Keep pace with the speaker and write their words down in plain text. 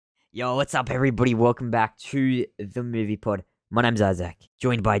Yo, what's up, everybody? Welcome back to the Movie Pod. My name's Isaac,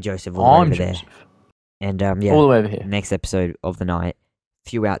 joined by Joseph all the way over there. And yeah, all the way over here. Next episode of the night,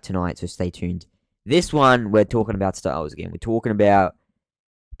 few out tonight, so stay tuned. This one, we're talking about Star Wars again. We're talking about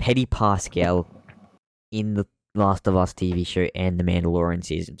Petty Pascal in the Last of Us TV show and The Mandalorian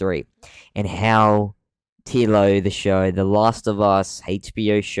Season 3. And how Tilo, the show, The Last of Us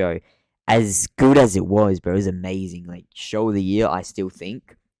HBO show, as good as it was, bro, it was amazing. Like, show of the year, I still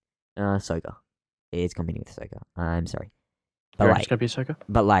think. Ahsoka. It's competing with Ahsoka. I'm sorry. But It's gonna be Ahsoka?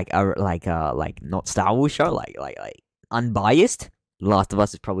 But like not Star Wars show, like unbiased. Last of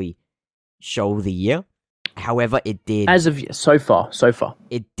Us is probably show of the year. However, it did so far.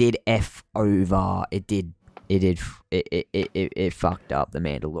 It did F over. It fucked up the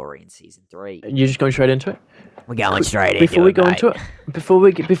Mandalorian Season 3. You're just going straight into it? We're going straight into it. Before we go into it,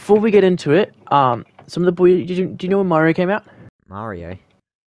 before we get into it, some of the boys. Do you know when Mario came out? Mario.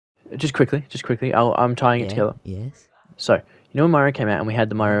 Just quickly. I'm tying it together. Yes. So, you know when Mario came out and we had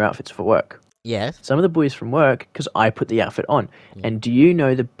the Mario outfits for work? Yes. Some of the boys from work, because I put the outfit on. Yeah. And do you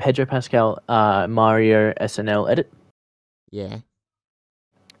know the Pedro Pascal Mario SNL edit? Yeah.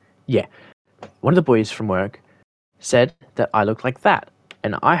 Yeah. One of the boys from work said that I look like that.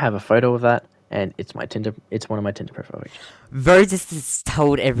 And I have a photo of that, and it's one of my Tinder profile pictures. Vo just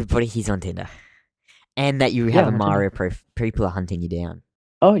told everybody he's on Tinder. And that you have a Mario people are hunting you down.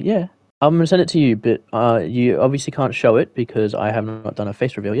 Oh, yeah. I'm going to send it to you, but you obviously can't show it because I have not done a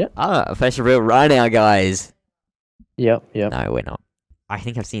face reveal yet. A face reveal right now, guys. Yep. No, we're not. I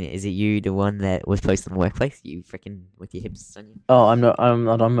think I've seen it. Is it you, the one that was posted on Workplace? You freaking with your hips on you? Oh, I'm not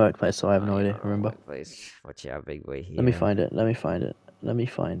on Workplace, so I have no idea. Remember? Workplace. Watch out, big boy here. Let me find it.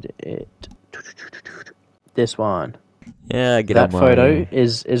 This one. Yeah, get that photo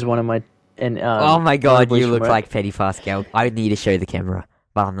is one of my... oh my god, you look like Petty Pascal. I need to show the camera.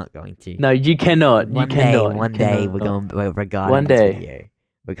 But I'm not going to. No, you cannot. One day we're regarding one this day. video.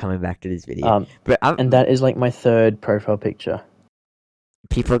 We're coming back to this video. And that is like my third profile picture.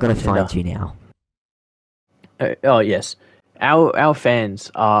 People are going to find you now. Oh, yes. Our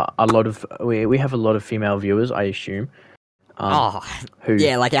fans are a lot of... We have a lot of female viewers, I assume.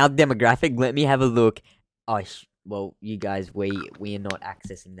 Yeah, like our demographic. Let me have a look. Well, you guys, we are not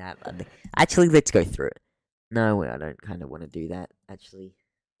accessing that. Actually, let's go through it. No, I don't kind of want to do that, actually.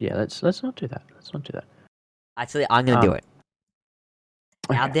 Yeah, let's not do that. Actually, I'm going to do it.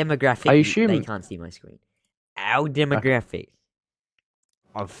 Okay. Our demographic, I assume... they can't see my screen. Our demographic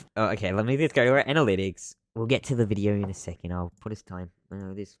of... okay, let me just go to our analytics. We'll get to the video in a second. I'll put us time.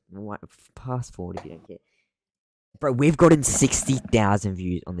 Pass forward if you don't care. Bro, we've gotten 60,000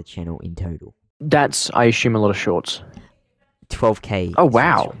 views on the channel in total. That's, I assume, a lot of shorts. 12k. Oh,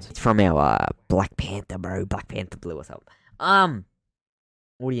 wow. It's from our Black Panther, bro. Black Panther blew us up.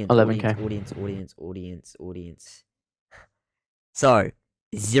 Audience. 11k. Audience. So,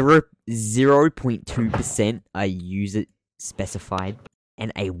 0.2% are user specified,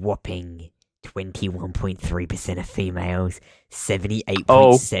 and a whopping 21.3% are females.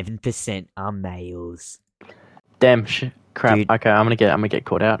 78.7% are males. Damn crap. Dude, okay, I'm gonna get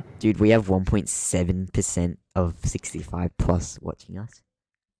caught out. Dude, we have 1.7% of 65 plus watching us.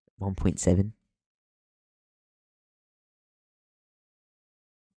 1.7.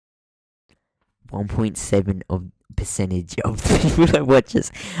 1.7 of percentage of the people that watch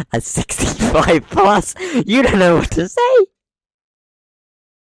us are 65 plus. You don't know what to say.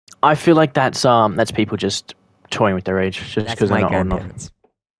 I feel like that's people just toying with their age, just because they're not old enough.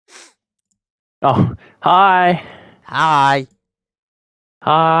 Oh, hi.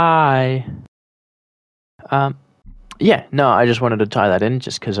 Yeah, no, I just wanted to tie that in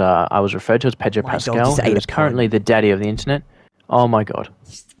just because I was referred to as Pedro Pascal, who is currently the daddy of the internet. Oh my god.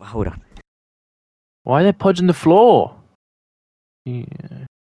 Hold on. Why are there pods on the floor? Yeah.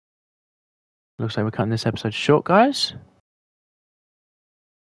 Looks like we're cutting this episode short, guys.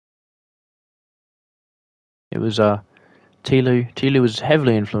 It was Tilo. Tilo was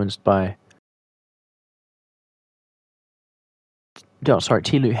heavily influenced by...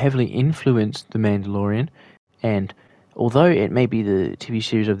 Tilo heavily influenced The Mandalorian, and although it may be the TV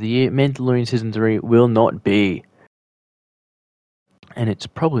series of the year, Mandalorian Season 3 will not be. And it's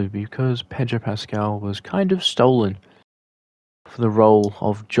probably because Pedro Pascal was kind of stolen for the role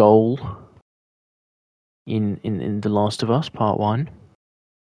of Joel in The Last of Us Part 1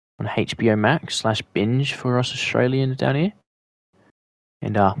 on HBO Max / binge for us Australians down here.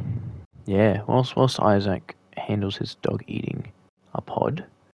 And yeah, whilst Isaac handles his dog eating a pod,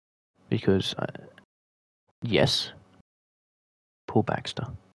 because yes, poor Baxter.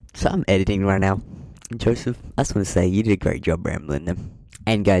 So I'm editing right now. Joseph, I just want to say you did a great job rambling them.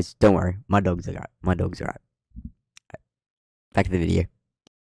 And guys, don't worry, my dog's alright. My dog's alright. Back to the video.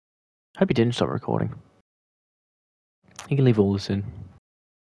 Hope you didn't stop recording. You can leave all this in.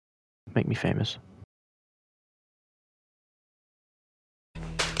 Make me famous.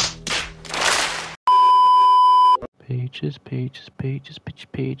 Peaches, peaches, peaches, peaches,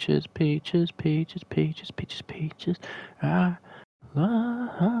 peaches, peaches, peaches, peaches, peaches, peaches. I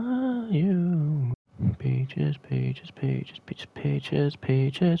love you. Peaches, peaches, peaches, peaches, peaches,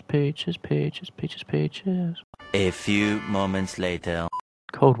 peaches, peaches, peaches, peaches, peaches. A few moments later.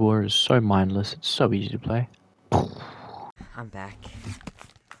 Cold War is so mindless. It's so easy to play. I'm back.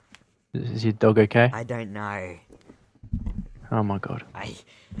 Is your dog okay? I don't know. Oh my god.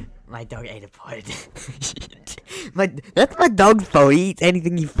 My dog ate a pod. That's my dog's fault. He eats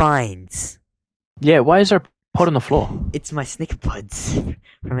anything he finds. Yeah, why is there a pot on the floor? It's my Snicker pods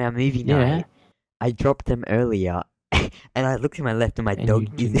from our movie Yeah. night. I dropped them earlier, and I looked to my left, and my And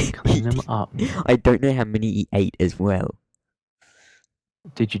dog you didn't clean them up. I don't know how many he ate as well.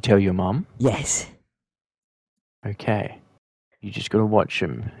 Did you tell your mum? Yes. Okay. You just gotta watch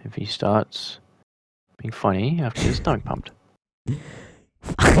him. If he starts being funny after his stomach pumped.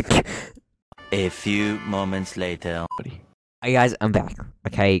 A few moments later. Buddy. Hey guys, I'm back.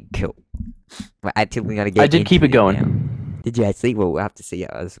 Okay, cool. We're actually gonna get. I did keep it going. Now. Did you actually? Well, we'll have to see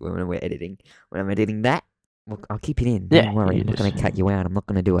us when we're editing. When I'm editing that, I'll keep it in. Yeah, Don't worry. you I'm not gonna just- cut you out. I'm not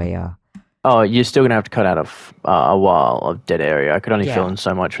gonna do a. Oh, you're still gonna have to cut out a while of dead area. I could only fill in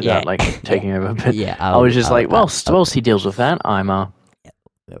so much without taking over. But Yeah, I was just whilst he deals with that, I'm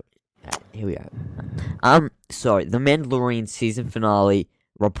Here we go. So the Mandalorian season finale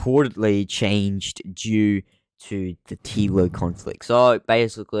reportedly changed due to the Tilo conflict. So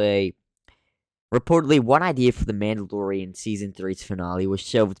basically, reportedly, one idea for the Mandalorian season 3's finale was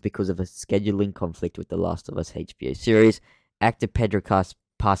shelved because of a scheduling conflict with the Last of Us HBO series. Actor Pedro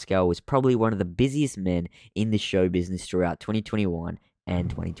Pascal was probably one of the busiest men in the show business throughout 2021 and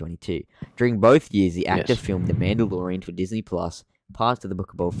 2022. During both years, the actor filmed The Mandalorian for Disney Plus, parts of the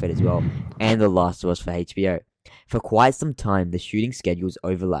Book of Boba Fett as well, and The Last of Us for HBO. For quite some time, the shooting schedules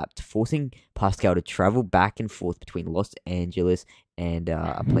overlapped, forcing Pascal to travel back and forth between Los Angeles and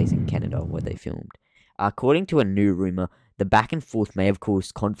a place in Canada where they filmed. According to a new rumor, the back and forth may have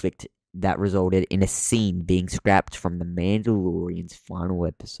caused conflict that resulted in a scene being scrapped from The Mandalorian's final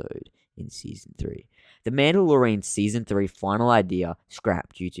episode in Season 3. The Mandalorian Season 3 final idea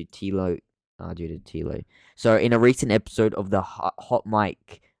scrapped due to Tilo. So, in a recent episode of the Hot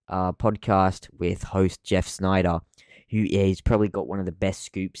Mic podcast with host Jeff Snyder, who is probably got one of the best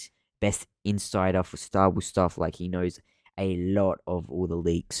scoops, best insider for Star Wars stuff, like he knows a lot of all the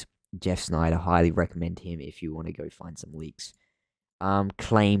leaks. Jeff Snyder, highly recommend him if you want to go find some leaks.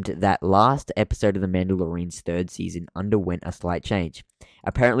 Claimed that last episode of The Mandalorian's third season underwent a slight change.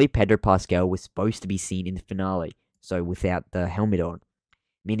 Apparently, Pedro Pascal was supposed to be seen in the finale, so without the helmet on,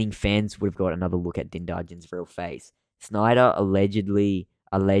 meaning fans would have got another look at Din Djarin's real face. Snyder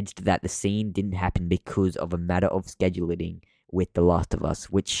alleged that the scene didn't happen because of a matter of scheduling with The Last of Us,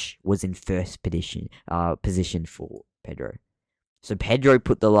 which was in first position for Pedro. So Pedro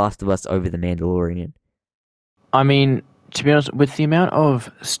put The Last of Us over The Mandalorian. I mean, to be honest, with the amount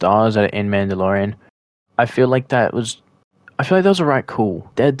of stars that are in Mandalorian, I feel like that was a right call.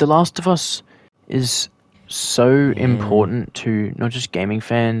 The Last of Us is so important to not just gaming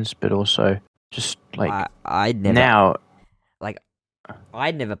fans, but also just like I'd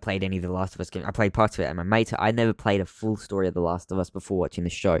never played any of The Last of Us games. I played parts of it at my mates. I never played a full story of The Last of Us before watching the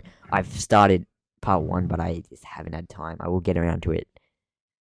show. I've started part 1, but I just haven't had time. I will get around to it.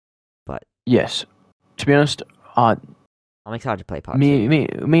 But yes, to be honest, I'm excited to play part 2.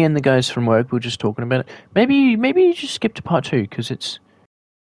 Me and the guys from work were just talking about it. Maybe you just skip to part 2 because it's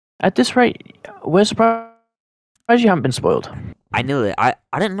at this rate. We're surprised you haven't been spoiled. I knew it. I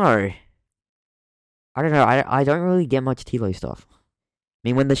don't know. I don't really get much Tilo stuff. I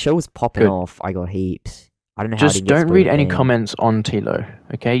mean, when the show was popping off, I got heaps. I don't know how. Just don't read any comments on Tilo.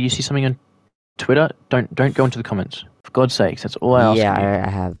 Okay, you see something on Twitter, don't go into the comments. For God's sakes, that's all I ask. Yeah, I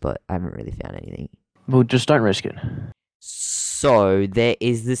have, but I haven't really found anything. Well, just don't risk it. So there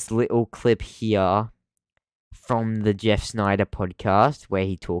is this little clip here from the Jeff Snyder podcast where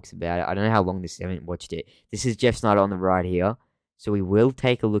he talks about it. I don't know how long this is. I haven't watched it. This is Jeff Snyder on the right here. So we will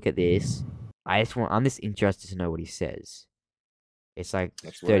take a look at this. I'm just interested to know what he says. It's like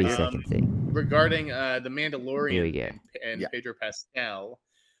 30-second thing. Regarding the Mandalorian Here we go. and Pedro Pascal,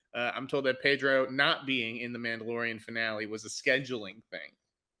 I'm told that Pedro not being in the Mandalorian finale was a scheduling thing.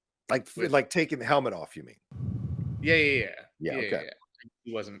 Like taking the helmet off, you mean? Yeah. Okay.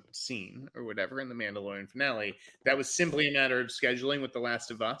 he wasn't seen or whatever in the Mandalorian finale. That was simply a matter of scheduling with The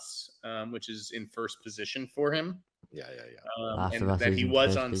Last of Us, which is in first position for him. Yeah. Last of And Us that is he in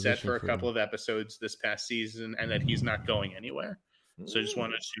was first on set position for a for couple him. of episodes this past season, and that he's not going anywhere. So I just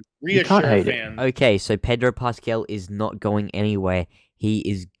wanted to You can't reassure hate it. fans. Okay, so Pedro Pascal is not going anywhere. He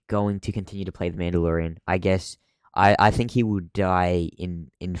is going to continue to play the Mandalorian. I guess. I think he will die in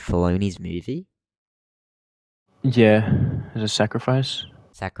Filoni's movie. Yeah, as a sacrifice.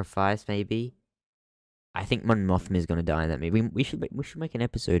 Sacrifice, maybe. I think Mon Mothma is going to die in that movie. We should make an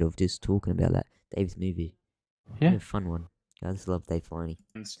episode of just talking about that Dave's movie. Yeah. A fun one. I just love Dave Filoni.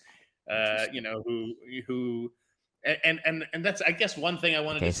 Who and that's, I guess, one thing I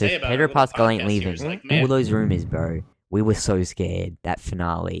wanted Okay, to so say about Pedro our little Pascal ain't podcast here leaving. is, like, All man, those rumors, bro. We were so scared that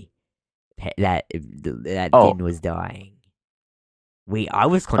finale, that Oh. Din was dying. I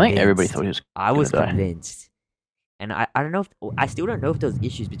was I convinced. think everybody thought he was. I was gonna die. convinced, and I don't know if I still don't know if there's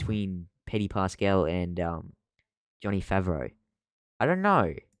issues between Petty Pascal and Johnny Favreau. I don't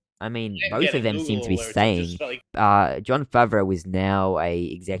know. I mean, both of them seem to be saying. John Favreau is now a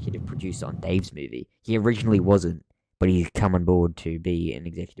executive producer on Dave's movie. He originally wasn't, but he's come on board to be an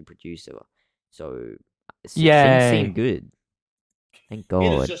executive producer. So things Yay. seem good. Thank It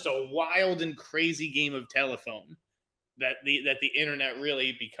God. is just a wild and crazy game of telephone that the internet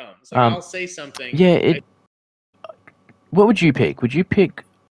really becomes. Like, I'll say something. Yeah. What would you pick? Would you pick?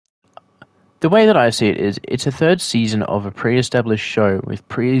 The way that I see it is, it's a third season of a pre-established show with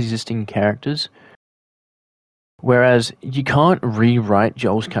pre-existing characters, whereas you can't rewrite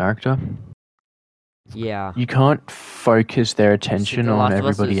Joel's character. Yeah. You can't focus their See, attention The on Last of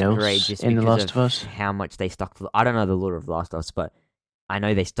Us everybody was else great just in The because Last of Us. How much they stuck to. I don't know the lore of Last of Us, but I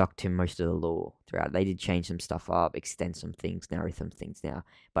know they stuck to most of the lore throughout. They did change some stuff up, extend some things, narrow some things now,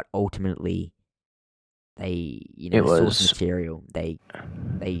 but ultimately, they It source was- material. They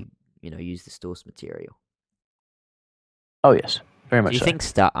use the source material. Oh yes, very Do much you so.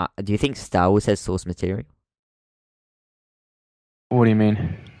 think Star Wars has source material? What do you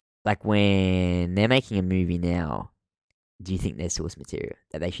mean? Like when they're making a movie now, do you think there's source material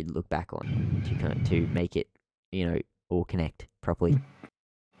that they should look back on to make it, all connect properly?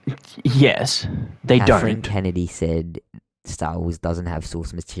 Yes, they Kathleen don't. Kennedy said Star Wars doesn't have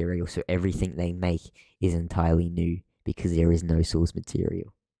source material, so everything they make is entirely new because there is no source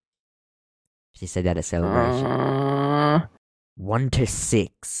material. She said that at Celebration. 1 to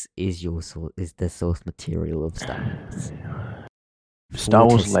 6 is the source material of Star Wars. Star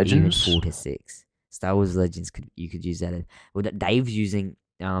Wars Legends? 4 to 6. Star Wars Legends you could use that. Dave's using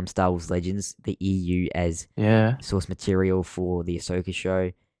Star Wars Legends, the EU, as source material for the Ahsoka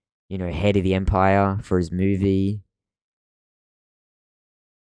show. Head of the Empire for his movie.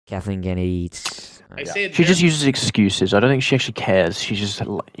 Kathleen Kennedy. She just uses excuses. I don't think she actually cares. She's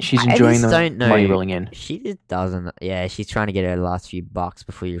enjoying the money rolling in. She just doesn't. Yeah, she's trying to get her last few bucks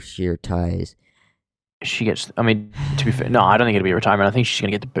before she retires. She gets. I mean, to be fair, no, I don't think it'll be a retirement. I think she's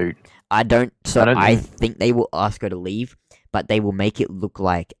gonna get the boot. I think they will ask her to leave, but they will make it look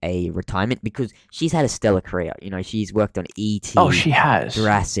like a retirement because she's had a stellar career. She's worked on E.T. Oh, she has.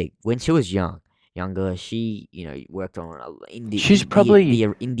 Jurassic. When she was younger, she worked on indie. She's probably the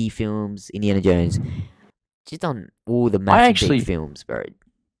indie films, Indiana Jones. She's done all the massive big films, bro.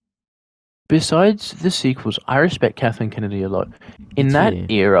 Besides the sequels, I respect Kathleen Kennedy a lot. In that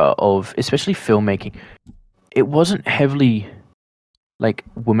era of, especially filmmaking, it wasn't heavily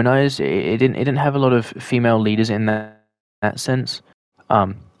womanized. It didn't have a lot of female leaders in that sense.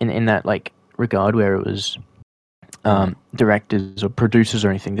 In that regard where it was directors or producers or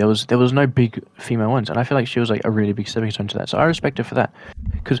anything. There was no big female ones, and I feel like she was a really big stepping stone to that. So I respect her for that,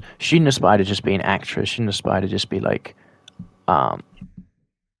 because she didn't aspire to just be an actress. She didn't aspire to just be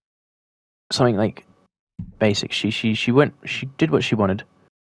something basic. She did what she wanted,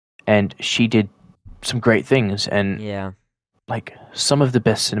 and she did some great things, and some of the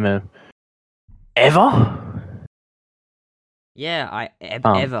best cinema ever. Yeah,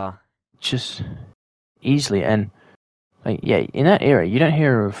 ever. Just easily, and in that era, you don't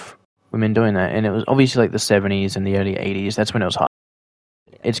hear of women doing that, and it was obviously the 70s and the early 80s. That's when it was hot.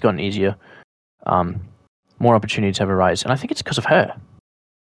 It's gotten easier. More opportunities have arisen, and I think it's because of her.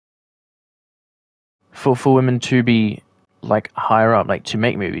 For women to be higher up, to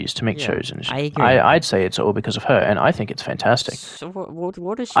make movies, to make shows, and I agree. I'd say it's all because of her, and I think it's fantastic. So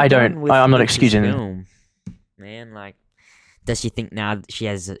what is she? I'm not excusing film? Man, does she think now she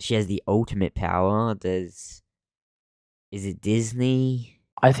has the ultimate power? Is it Disney?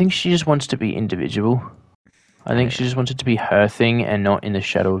 I think she just wants to be individual. I think she just wants it to be her thing and not in the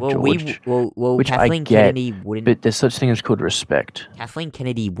shadow of George. Which Kathleen I get, Kennedy wouldn't. but there's such thing as called respect. Kathleen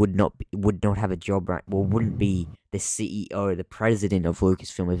Kennedy would not have a job, right? Well, wouldn't be the CEO, the president of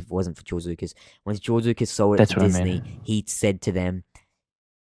Lucasfilm if it wasn't for George Lucas. Once George Lucas sold it That's to what I Disney, mean. he said to them,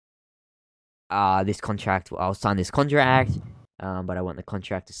 this contract, I'll sign this contract, but I want the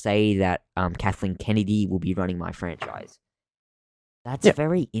contract to say that Kathleen Kennedy will be running my franchise. That's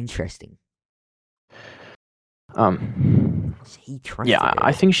very interesting. He trusted Yeah, her.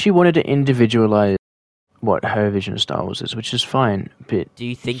 I think she wanted to individualize what her vision of Star Wars is, which is fine, but Do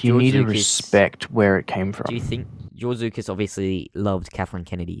you think you George need to Lucas, respect where it came from. Do you think George Lucas obviously loved Kathleen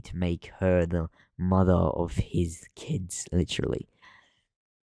Kennedy to make her the mother of his kids, literally?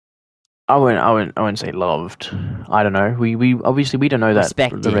 I wouldn't say loved. I don't know. We obviously we don't know that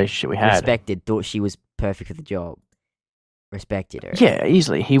Respected. the relationship we had. Respected, thought she was perfect for the job. Respected her. Yeah,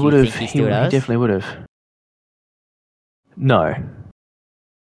 easily. He you would have. think he He still does? definitely would have. No.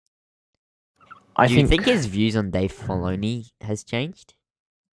 Do you think his views on Dave Filoni has changed?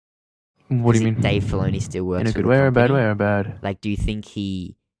 What do you Does mean? Dave Filoni still works In a for good the way or a bad company? way or bad? Like, do you think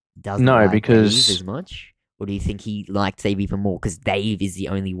he doesn't No, like because- Dave as much? Or do you think he likes Dave even more? Because Dave is the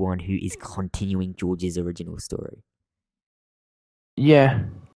only one who is continuing George's original story. Yeah.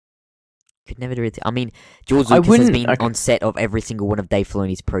 Could never do it. I mean, George I Lucas has wouldn't- been I c- on set of every single one of Dave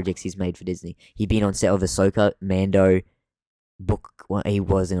Filoni's projects he's made for Disney. He'd been on set of Ahsoka, Mando, well, he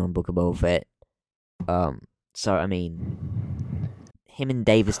wasn't on Book of Boba Fett. So I mean, him and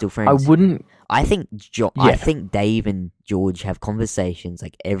Dave are still I friends. wouldn't. I think I Yeah. think Dave and George have conversations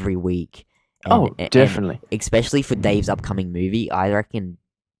like every week. And Definitely. especially for Dave's upcoming movie, I reckon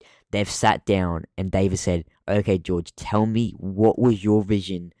they've sat down and Dave has said, "Okay, George, tell me what was your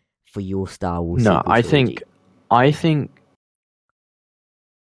vision for your Star Wars?" No, sequel I trilogy?"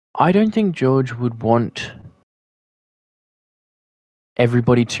 don't think George would want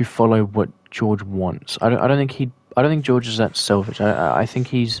everybody to follow what George wants. I don't think George is that selfish. I think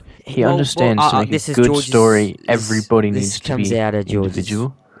he understands to make this a is good George's- story. Everybody this needs to comes be out of George's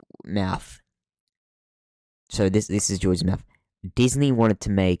individual. mouth. So this is George's mouth. Disney wanted to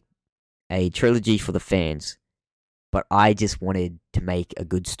make a trilogy for the fans, but I just wanted to make a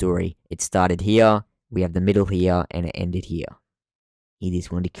good story. It started here, we have the middle here, and it ended here. He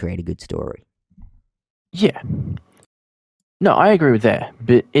just wanted to create a good story. Yeah. No, I agree with that,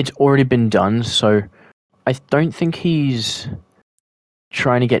 but it's already been done, so I don't think he's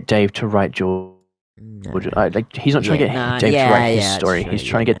trying to get Dave to write George. No. He's not trying to get Dave to write his story. He's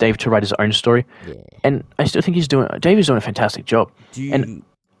trying to get Dave to write his own story, Yeah. and I still think Dave is doing a fantastic job. Do you, And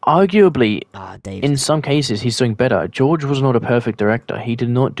arguably, Dave. in some cases, he's doing better. George was not a perfect director. He did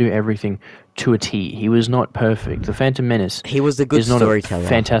not do everything to a T. He was not perfect. The Phantom Menace He was a good is not a storyteller.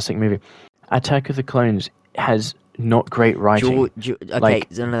 fantastic movie. Attack of the Clones has not great writing.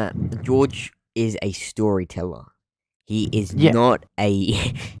 George is a storyteller. He is Yeah. not a.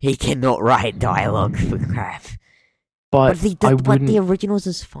 He cannot write dialogue for crap. But I But wouldn't the originals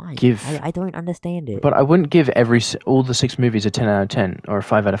is fine. give- I don't understand it. But I wouldn't give all the 6 movies a 10 out of 10 or a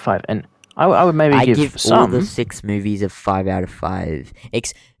 5 out of 5. And I would maybe I give all some. the 6 movies a 5 out of 5.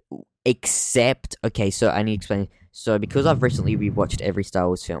 Except, okay, so I need to explain. So because I've recently rewatched every Star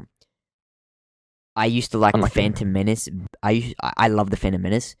Wars film, I used to like Unlike the me. Phantom Menace. I love the Phantom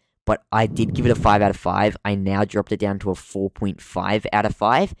Menace, but I did give it a 5 out of 5. I now dropped it down to a 4.5 out of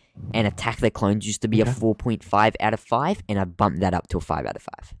 5, and Attack of the Clones used to be a Okay. 4.5 out of 5, and I bumped that up to a 5 out of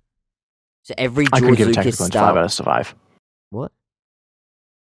 5. So every I could George give Attack of the Lucas Clones Star 5 out of 5. What?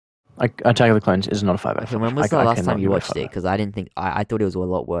 Attack of the Clones is not a 5 out of Okay, 5. when was the I last cannot time you give it a watched 5 it? out. Because I didn't think I thought it was a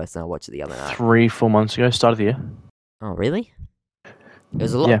lot worse than I watched it the other night. 3-4 months ago, start of the year. Oh, really? It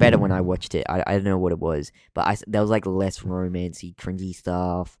was a lot Yeah. better when I watched it. I don't know what it was, but there was like less romancy, cringy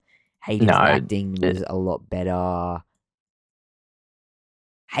stuff. Hayden's No, acting was a lot better.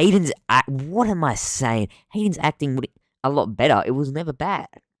 What am I saying? Hayden's acting was a lot better. It was never bad.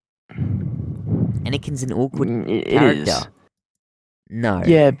 Anakin's an awkward It character. is. No,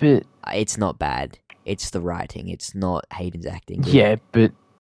 Yeah, but it's not bad. It's the writing. It's not Hayden's acting. yeah, but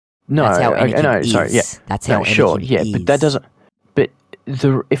no, That's how I Anakin know. is. Sorry, yeah, That's how no, Anakin sure, yeah, is. but that doesn't. But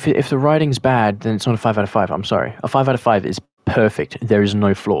if the writing's bad, then it's not a 5 out of 5. I'm sorry, a 5 out of 5 is perfect. There is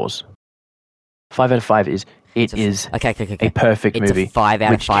no flaws. 5 out of 5 is Okay. a perfect It's movie. a 5 out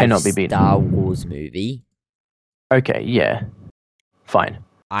of which 5 cannot be beaten. Star Wars movie. Okay, yeah, fine.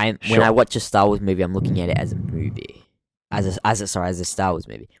 When Sure. I watch a Star Wars movie, I'm looking at it as a movie, as a Star Wars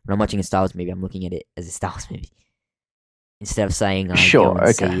movie. When I'm watching a Star Wars movie, I'm looking at it as a Star Wars movie instead of saying I Sure, go and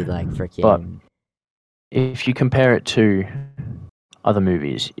okay. see like freaking. But if you compare it to other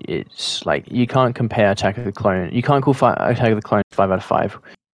movies. It's like you can't compare Attack of the Clone. You can't call Attack of the Clone 5 out of 5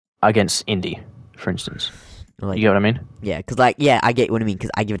 against Indy, for instance. Like, You get what I mean? yeah, because I get what I mean.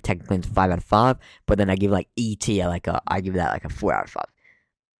 Because I give Attack of the Clones 5 out of 5, but then I give like E.T. I give that like a 4 out of 5.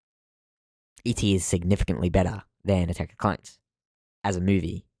 E.T. is significantly better than Attack of the Clones as a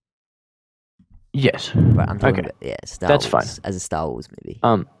movie. Yes. But I'm talking Okay. about Star That's Wars fine. as a Star Wars movie.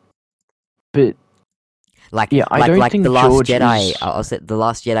 But Like yeah, I don't think the Last George Jedi. is- I'll say the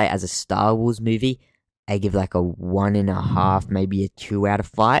Last Jedi as a Star Wars movie. I give like a 1.5, maybe a 2 out of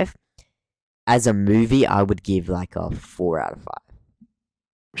 5. As a movie, I would give like a 4 out of 5.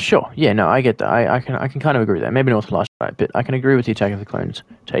 sure, yeah, no, I get that. I can kind of agree with that. Maybe not the Last Jedi, but I can agree with the Attack of the Clones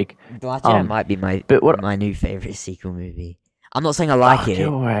take. The Last Jedi might be but what- my new favorite sequel movie. I'm not saying I like it.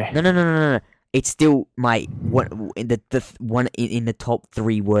 Go away. No. It's still my one in in the top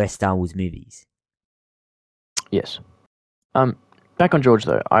 3 worst Star Wars movies. Yes. Back on George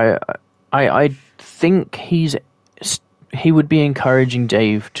though, I think he would be encouraging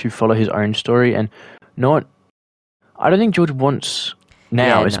Dave to follow his own story and not. I don't think George wants now,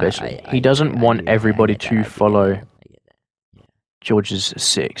 Yeah, no, especially. I he doesn't agree, I want agree, I everybody get that, I to get follow that, I get that. Yeah. George's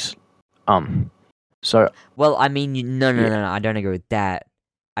 6. So Well, I mean, no, Yeah. I don't agree with that.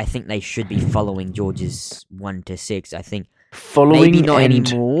 I think they should be following George's 1 to 6. I think following maybe not and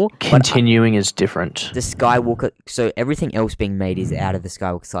anymore. But continuing is different. the Skywalker, so everything else being made is out of the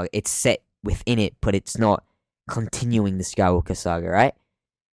Skywalker saga. It's set within it, but it's not continuing the Skywalker saga, right?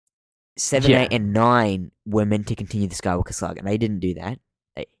 7, Yeah. 8, and 9 were meant to continue the Skywalker saga, and they didn't do that.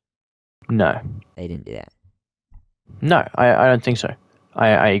 No, They didn't do that. no, I don't think so.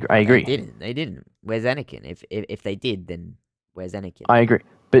 I agree. They didn't. Where's Anakin? If they did, then where's Anakin? I agree.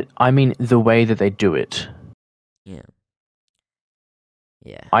 But I mean the way that they do it. Yeah.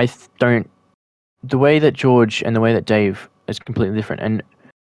 Don't. The way that George and the way that Dave is completely different, and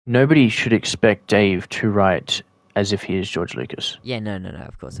nobody should expect Dave to write as if he is George Lucas. Yeah, no,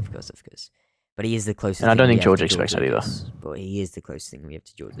 of course. But he is the closest. And I don't thing think we have George to expects that either. Lucas. But he is the closest thing we have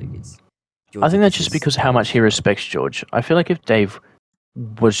to George Lucas. I think that's Lucas just is because Star how Wars much he fan. respects George. I feel like if Dave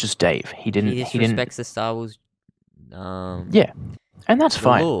was just Dave, he didn't. He just He didn't. respects the Star Wars. Yeah, and that's The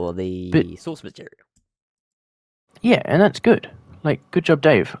fine. lore, the But- source material. Yeah, and that's good. Like, good job,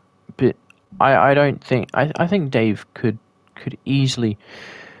 Dave. But I don't think I think Dave could easily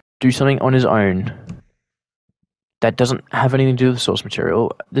do something on his own that doesn't have anything to do with the source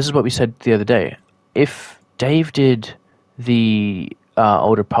material. This is what we said the other day. If Dave did the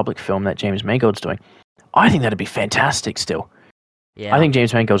Old Republic film that James Mangold's doing, I think that'd be fantastic still. Yeah. I think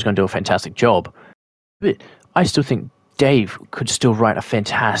James Mangold's going to do a fantastic job. But I still think Dave could still write a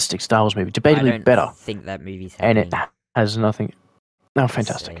fantastic Star Wars movie, I debatably don't better. think that movie's And happening. it has nothing. No,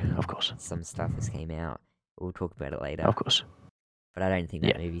 fantastic, Saying of course. Some stuff has came out. We'll talk about it later. Of course. But I don't think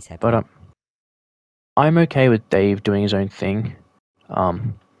that Yeah, movie's happening. But I'm okay with Dave doing his own thing.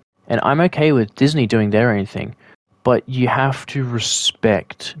 And I'm okay with Disney doing their own thing. But you have to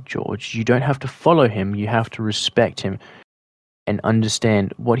respect George. You don't have to follow him. You have to respect him and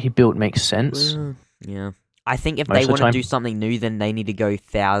understand what he built makes sense. Well, yeah. I think if Most they of the want to time. do something new, then they need to go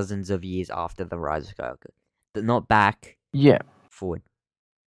thousands of years after the Rise of Skywalker. Not back, Yeah. forward.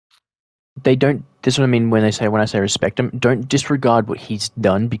 They don't. This is what I mean when I say respect him. Don't disregard what he's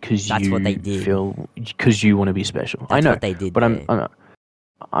done because That's you what they did. feel because you want to be special. That's I know, what they did but there.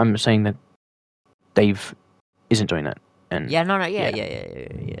 I'm saying that Dave isn't doing that, and Yeah, no, Yeah.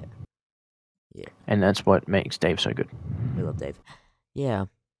 yeah. and that's what makes Dave so good. We love Dave. Yeah.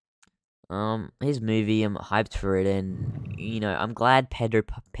 His movie, I'm hyped for it, and I'm glad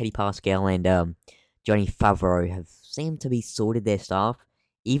Petty Pascal and Johnny Favreau have seemed to be sorted their stuff.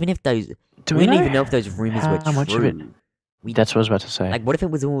 Even if those, Do we we don't know even know if those rumors were how much of it? true. That's what I was about to say. Like, what if it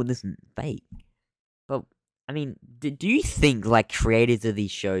was all this fake? But I mean, do you think creators of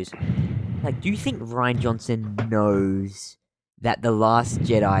these shows, do you think Ryan Johnson knows that The Last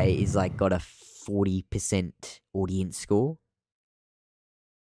Jedi is got a 40% audience score?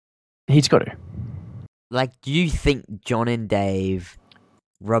 He's got to. Do you think John and Dave,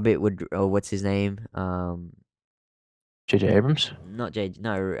 Robert would, or what's his name? J.J. Abrams. Not J.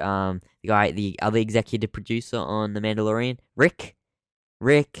 No, the other executive producer on The Mandalorian, Rick,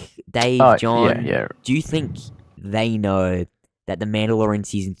 Dave, John. Yeah. Do you think they know that The Mandalorian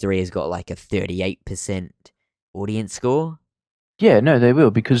season 3 has got a 38% audience score? Yeah, no, they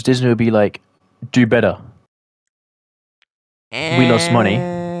will because Disney will be like, do better. We lost money.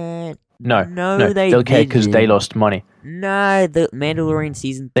 No, they they'll care because they didn't. lost money. No, the Mandalorian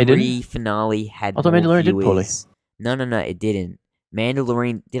season They 3 didn't? finale had I thought more Mandalorian viewers. did poorly. No, it didn't.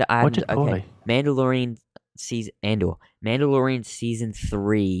 Mandalorian did. I What did okay. poorly? Mandalorian Mandalorian season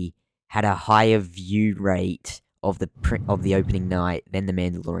 3 had a higher view rate of the opening night than the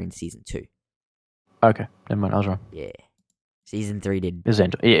Mandalorian season 2. Okay, never mind. I was wrong. Yeah, season 3 did. It was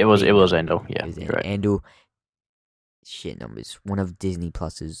Andor. Yeah, it was big numbers. Andor. Yeah, It was correct. Andor. Shit numbers. One of Disney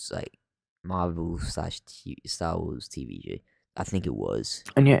Plus's like Marvel / Star Wars TV show. I think it was.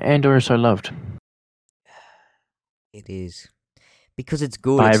 And yeah, Andor is so loved. It is. Because it's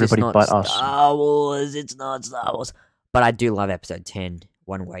good. By It's just everybody not but us. Star Wars. It's not Star Wars. But I do love episode 10,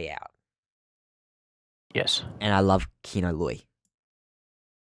 One Way Out. Yes. And I love Kino Loy.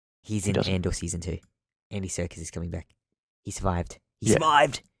 He's in doesn't. Andor season 2. Andy Serkis is coming back. He survived. He Yeah.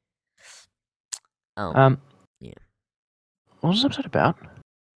 survived. Yeah. What was this episode about?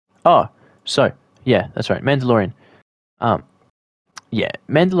 Oh, so yeah, that's right. Mandalorian. Yeah,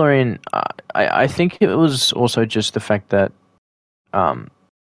 Mandalorian. I think it was also just the fact that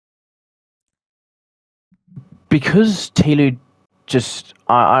because Telu just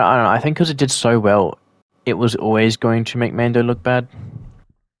I don't know. I think because it did so well, it was always going to make Mando look bad.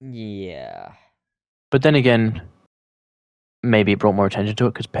 Yeah. But then again, maybe it brought more attention to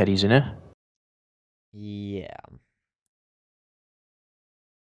it because Petty's in it. Yeah.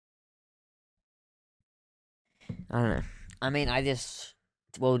 I don't know. I mean,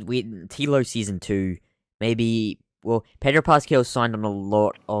 Tilo season 2, maybe. Well, Pedro Pascal signed on a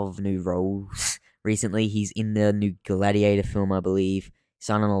lot of new roles recently. He's in the new Gladiator film, I believe.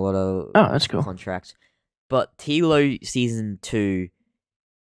 Signed on a lot of that's cool. contracts. But Tilo season 2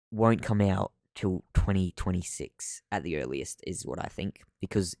 won't come out till 2026 at the earliest, is what I think,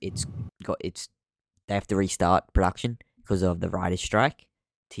 because they have to restart production because of the writers' strike.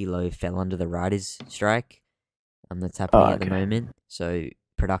 Tilo fell under the writers' strike. That's happening at the moment. So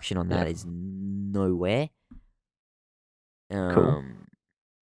production on that is nowhere. Cool.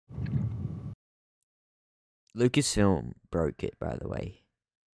 Lucasfilm broke it, by the way.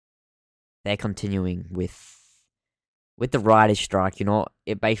 They're continuing with the writers' strike.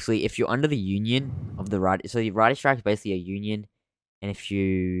 If you're under the union of the writers, so the writers' strike is basically a union, and if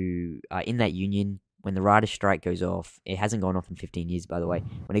you are in that union, when the writers' strike goes off, it hasn't gone off in 15 years, by the way.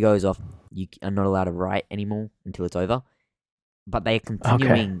 When it goes off, you are not allowed to write anymore until it's over. But they are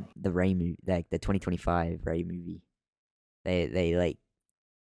continuing the Rey movie, like the 2025 Rey movie. They like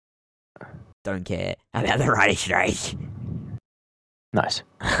don't care about the writers' strike. Nice.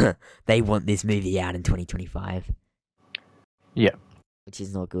 They want this movie out in 2025. Yeah. Which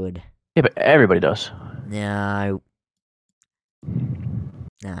is not good. Yeah, but everybody does. No.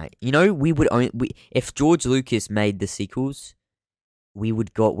 We would if George Lucas made the sequels, we would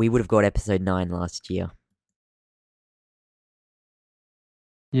have got episode 9 last year.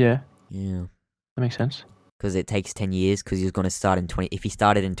 Yeah. Yeah. That makes sense. Because it takes 10 years, because he was going to start if he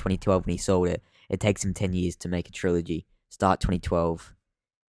started in 2012 when he sold it, it takes him 10 years to make a trilogy. Start 2012,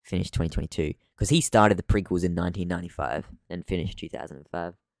 finish 2022. Because he started the prequels in 1995 and finished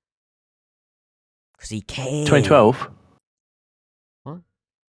 2005. Because he can. 2012? What?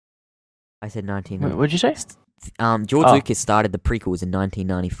 I said 19. What did you say? George Lucas started the prequels in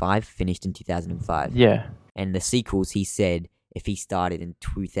 1995, finished in 2005. Yeah. And the sequels, he said, if he started in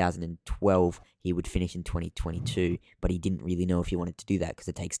 2012, he would finish in 2022. But he didn't really know if he wanted to do that because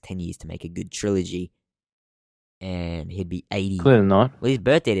it takes 10 years to make a good trilogy. And he'd be 80. Clearly not. Well, his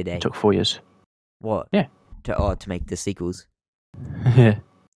birthday today. It took 4 years. What? Yeah. To make the sequels. Yeah.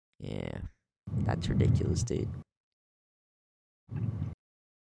 Yeah. That's ridiculous, dude.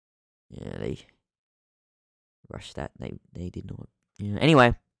 Yeah, they rushed that. They did not. Yeah.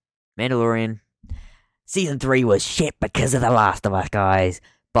 Anyway, Mandalorian. Season 3 was shit because of The Last of Us, guys.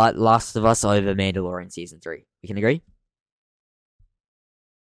 But Last of Us over Mandalorian Season 3. We can agree?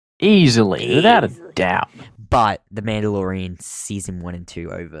 Easily, without a doubt. But The Mandalorian Season 1 and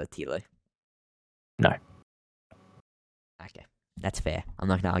 2 over Tilo. No. Okay. That's fair. I'm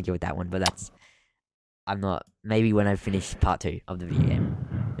not going to argue with that one, but maybe when I finish part 2 of the video game.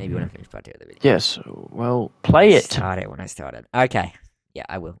 Maybe when I finish part 2 of the video game. Yes, well, play it. Start it when I started. Okay. Yeah,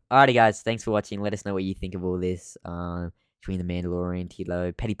 I will. Alrighty, guys. Thanks for watching. Let us know what you think of all this. Between the Mandalorian,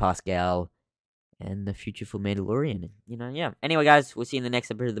 Tilo, Petty Pascal, and the future for Mandalorian. Yeah. Anyway, guys, we'll see you in the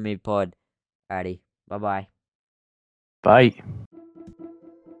next episode of the Movie Pod. Alrighty. Bye-bye. Bye.